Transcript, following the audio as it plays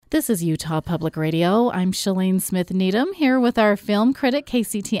This is Utah Public Radio. I'm Shalene Smith-Needham here with our film critic,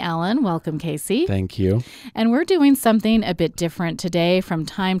 Casey T. Allen. Welcome, Casey. Thank you. And we're doing something a bit different today. From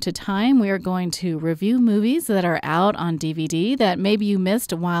time to time, we are going to review movies that are out on DVD that maybe you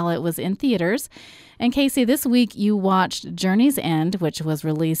missed while it was in theaters. And Casey, this week you watched Journey's End, which was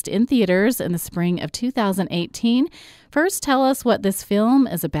released in theaters in the spring of 2018. First, tell us what this film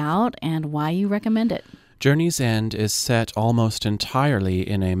is about and why you recommend it. Journey's End is set almost entirely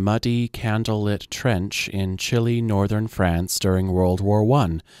in a muddy, candlelit trench in chilly northern France during World War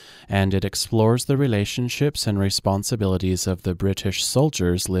I, and it explores the relationships and responsibilities of the British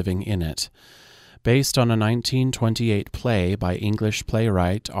soldiers living in it. Based on a 1928 play by English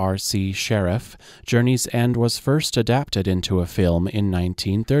playwright R.C. Sherriff, Journey's End was first adapted into a film in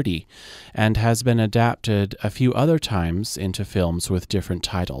 1930, and has been adapted a few other times into films with different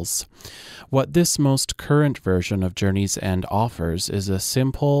titles. What this most current version of Journey's End offers is a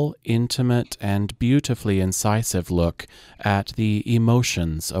simple, intimate, and beautifully incisive look at the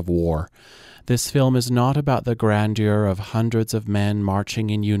emotions of war. This film is not about the grandeur of hundreds of men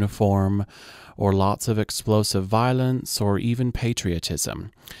marching in uniform, or lots of explosive violence, or even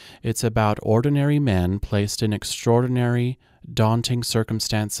patriotism. It's about ordinary men placed in extraordinary, daunting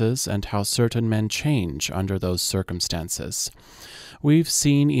circumstances and how certain men change under those circumstances. We've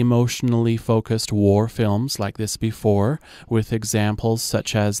seen emotionally focused war films like this before, with examples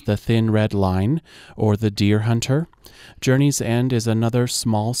such as The Thin Red Line or The Deer Hunter. Journey's End is another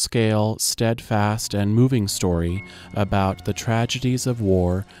small-scale, steadfast, and moving story about the tragedies of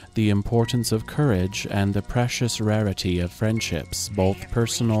war, the importance of courage, and the precious rarity of friendships, both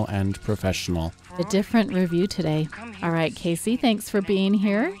personal and professional. A different review today. All right, Casey, thanks for being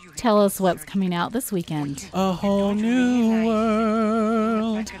here. Tell us what's coming out this weekend. A whole new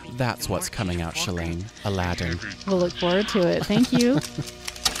world. That's what's coming out, Shalene. Aladdin. We'll look forward to it. Thank you.